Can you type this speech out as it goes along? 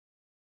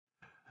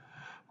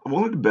I'm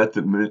willing to bet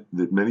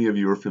that many of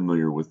you are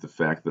familiar with the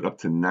fact that up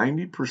to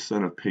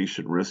 90% of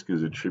patient risk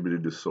is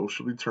attributed to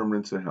social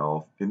determinants of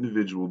health,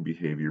 individual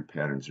behavior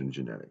patterns, and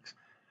genetics.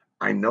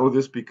 I know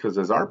this because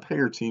as our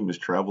payer team has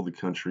traveled the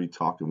country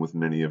talking with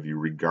many of you,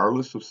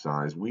 regardless of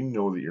size, we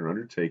know that you're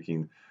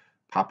undertaking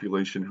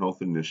population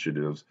health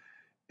initiatives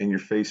and you're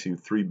facing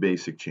three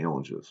basic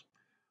challenges.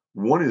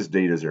 One is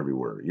data's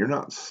everywhere. You're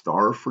not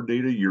starved for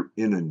data, you're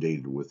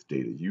inundated with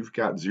data. You've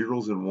got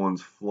zeros and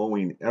ones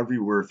flowing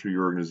everywhere through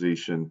your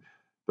organization.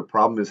 The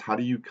problem is, how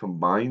do you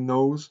combine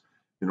those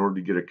in order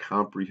to get a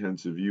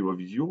comprehensive view of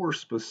your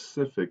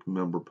specific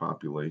member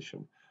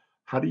population?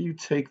 How do you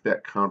take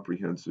that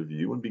comprehensive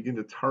view and begin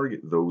to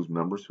target those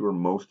members who are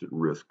most at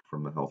risk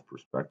from the health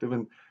perspective?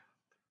 And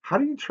how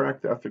do you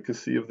track the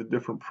efficacy of the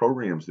different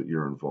programs that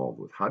you're involved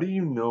with? How do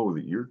you know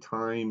that your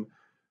time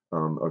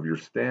of your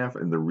staff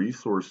and the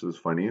resources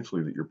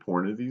financially that you're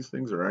pouring into these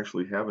things are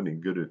actually having a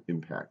good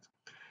impact?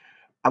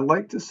 I'd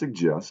like to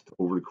suggest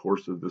over the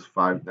course of this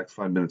next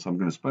 5 minutes I'm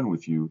going to spend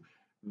with you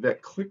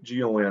that Qlik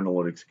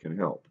GeoAnalytics can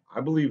help.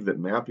 I believe that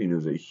mapping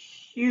is a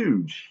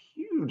huge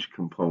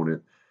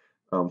component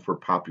for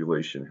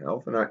population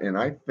health, and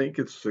I think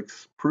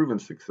it's proven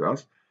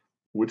success,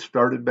 which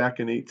started back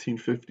in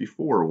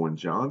 1854 when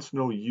John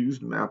Snow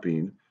used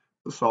mapping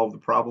to solve the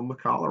problem of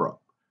cholera.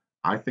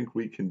 I think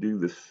we can do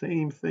the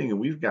same thing, and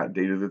we've got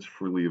data that's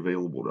freely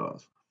available to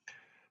us.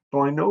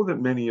 So I know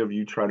that many of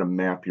you try to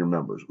map your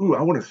members. Ooh,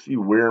 I want to see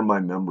where my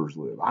members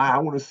live. I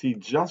want to see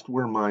just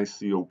where my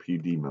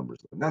COPD members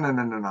live.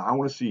 No. I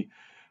want to see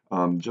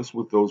just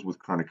with those with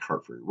chronic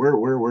heart failure.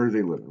 Where are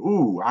they living?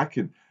 Ooh, I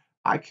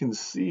can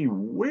see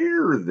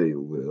where they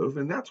live,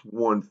 and that's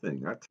one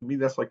thing. To me,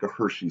 that's like a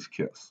Hershey's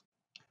kiss.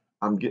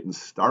 I'm getting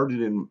started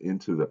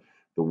into the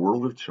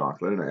world of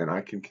chocolate, and I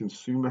can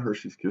consume a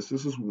Hershey's kiss.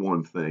 This is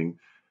one thing.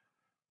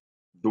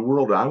 The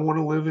world I want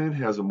to live in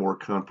has a more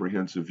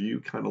comprehensive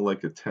view, kind of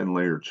like a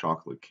 10-layer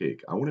chocolate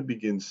cake. I want to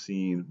begin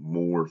seeing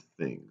more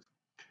things.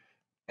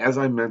 As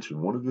I mentioned,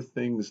 one of the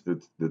things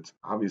that's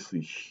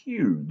obviously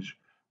huge,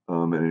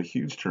 and a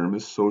huge term,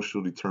 is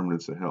social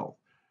determinants of health.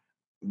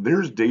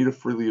 There's data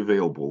freely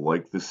available,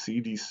 like the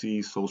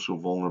CDC social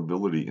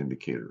vulnerability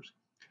indicators.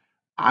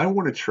 I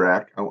want to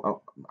track,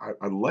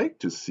 I'd like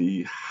to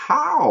see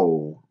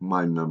how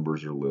my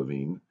members are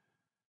living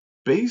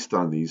based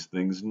on these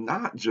things,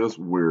 not just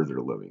where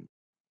they're living.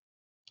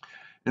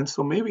 And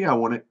so maybe I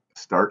want to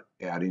start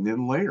adding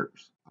in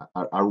layers.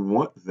 I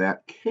want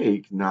that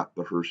cake, not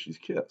the Hershey's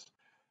Kiss.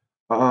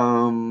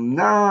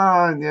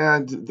 Nah, yeah,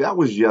 that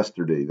was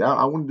yesterday. That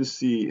I wanted to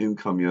see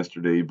income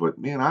yesterday, but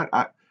man,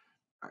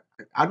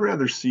 I'd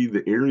rather see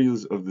the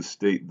areas of the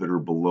state that are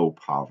below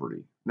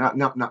poverty. Not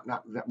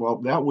that. Well,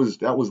 that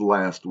was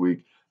last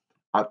week.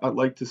 I'd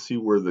like to see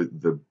where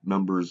the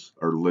members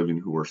are living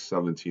who are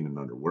 17 and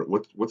under.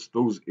 What's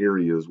those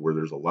areas where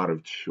there's a lot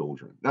of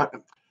children? Not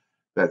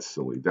That's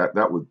silly.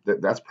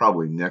 That's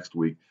probably next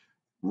week.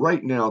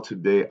 Right now,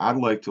 today, I'd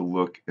like to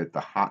look at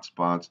the hot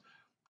spots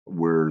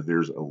where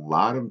there's a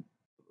lot of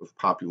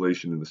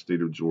population in the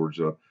state of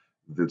Georgia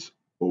that's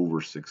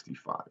over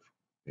 65.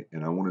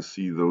 And I want to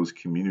see those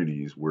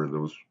communities where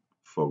those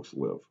folks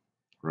live,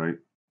 right?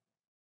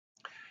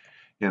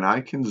 And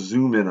I can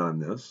zoom in on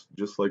this,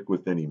 just like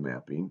with any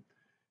mapping.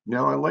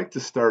 Now, I like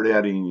to start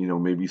adding,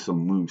 maybe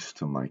some mousse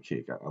to my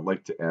cake. I'd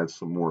like to add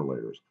some more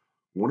layers.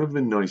 One of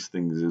the nice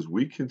things is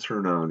we can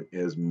turn on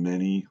as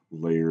many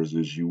layers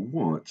as you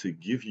want to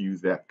give you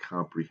that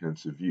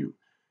comprehensive view.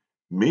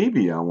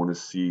 Maybe I want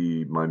to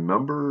see my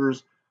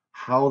members,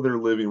 how they're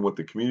living, what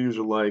the communities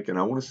are like, and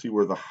I want to see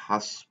where the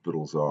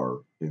hospitals are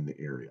in the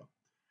area.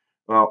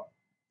 Well,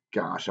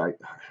 gosh, I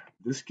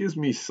this gives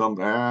me some,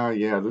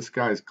 yeah, this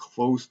guy's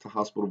close to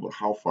hospital, but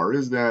how far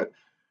is that?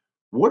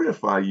 What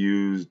if I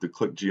use the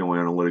Qlik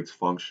GeoAnalytics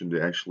function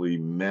to actually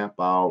map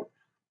out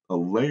a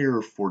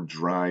layer for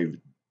drive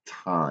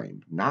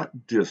time,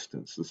 not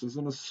distance? This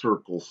isn't a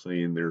circle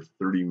saying they're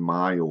 30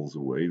 miles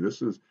away.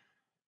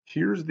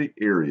 Here's the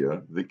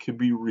area that can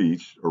be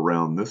reached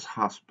around this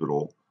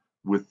hospital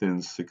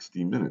within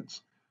 60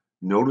 minutes.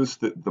 Notice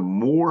that the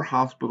more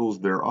hospitals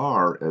there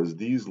are, as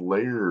these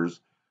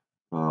layers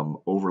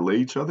overlay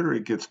each other,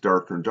 it gets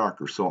darker and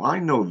darker. So I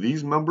know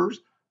these members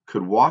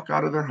could walk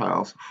out of their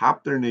house,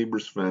 hop their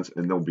neighbor's fence,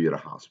 and they'll be at a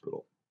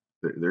hospital.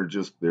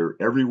 They're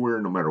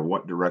everywhere, no matter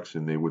what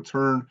direction they would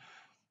turn,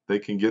 they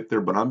can get there.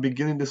 But I'm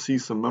beginning to see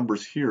some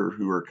members here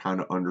who are kind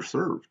of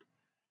underserved.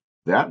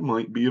 That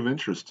might be of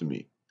interest to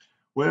me.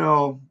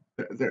 Well,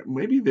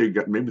 maybe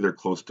they're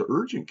close to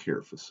urgent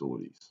care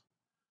facilities.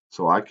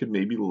 So I could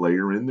maybe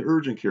layer in the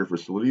urgent care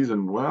facilities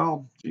and,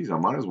 well, geez, I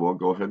might as well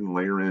go ahead and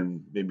layer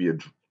in maybe a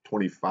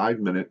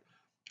 25-minute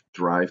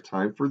drive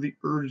time for the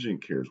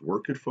urgent cares. Where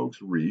could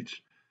folks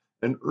reach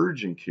an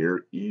urgent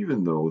care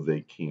even though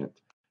they can't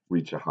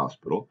reach a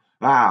hospital?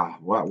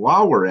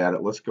 While we're at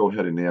it, let's go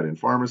ahead and add in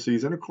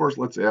pharmacies. And of course,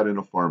 let's add in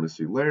a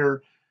pharmacy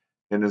layer.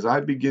 And as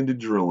I begin to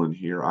drill in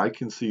here, I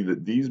can see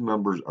that these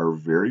members are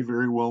very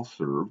well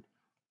served.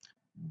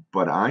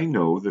 But I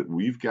know that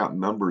we've got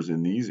members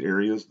in these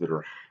areas that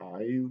are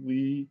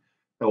highly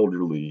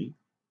elderly,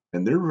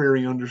 and they're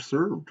very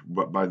underserved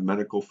by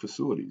medical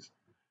facilities.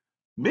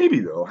 Maybe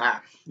though,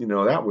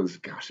 that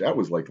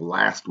was like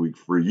last week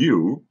for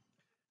you.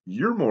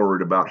 You're more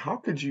worried about how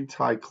could you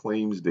tie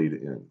claims data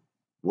in?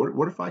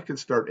 What if I could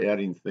start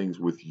adding things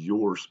with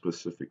your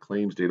specific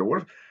claims data?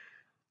 What if,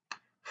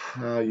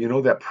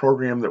 that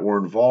program that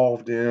we're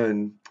involved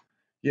in?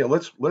 Yeah,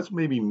 let's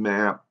maybe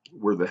map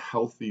where the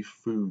healthy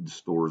food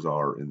stores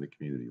are in the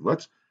community.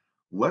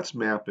 Let's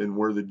map in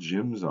where the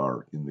gyms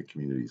are in the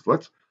communities.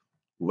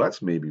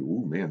 Let's maybe,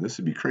 oh man, this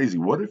would be crazy.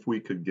 What if we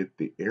could get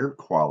the air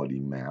quality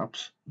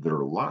maps that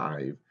are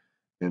live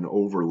and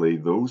overlay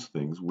those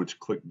things, which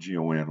Qlik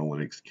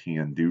GeoAnalytics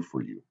can do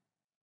for you?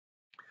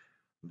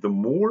 The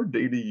more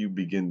data you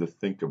begin to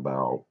think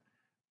about,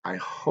 I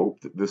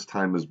hope that this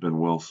time has been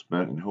well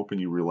spent and hoping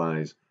you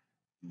realize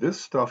this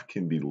stuff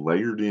can be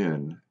layered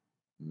in,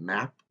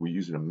 we're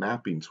using a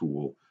mapping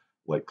tool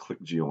like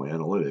Qlik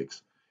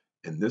GeoAnalytics,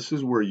 and this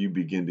is where you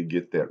begin to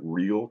get that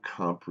real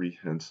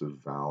comprehensive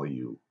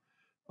value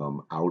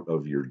out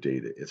of your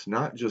data. It's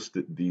not just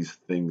that these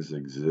things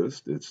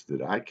exist, it's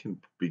that I can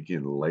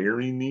begin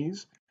layering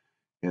these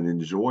and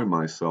enjoy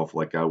myself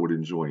like I would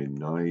enjoy a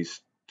nice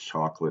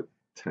chocolate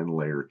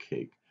 10-layer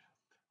cake.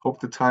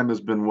 Hope the time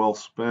has been well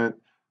spent.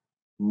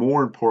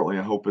 More importantly,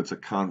 I hope it's a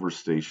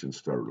conversation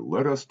starter.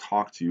 Let us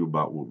talk to you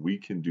about what we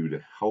can do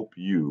to help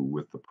you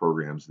with the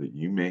programs that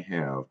you may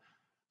have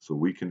so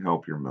we can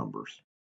help your members.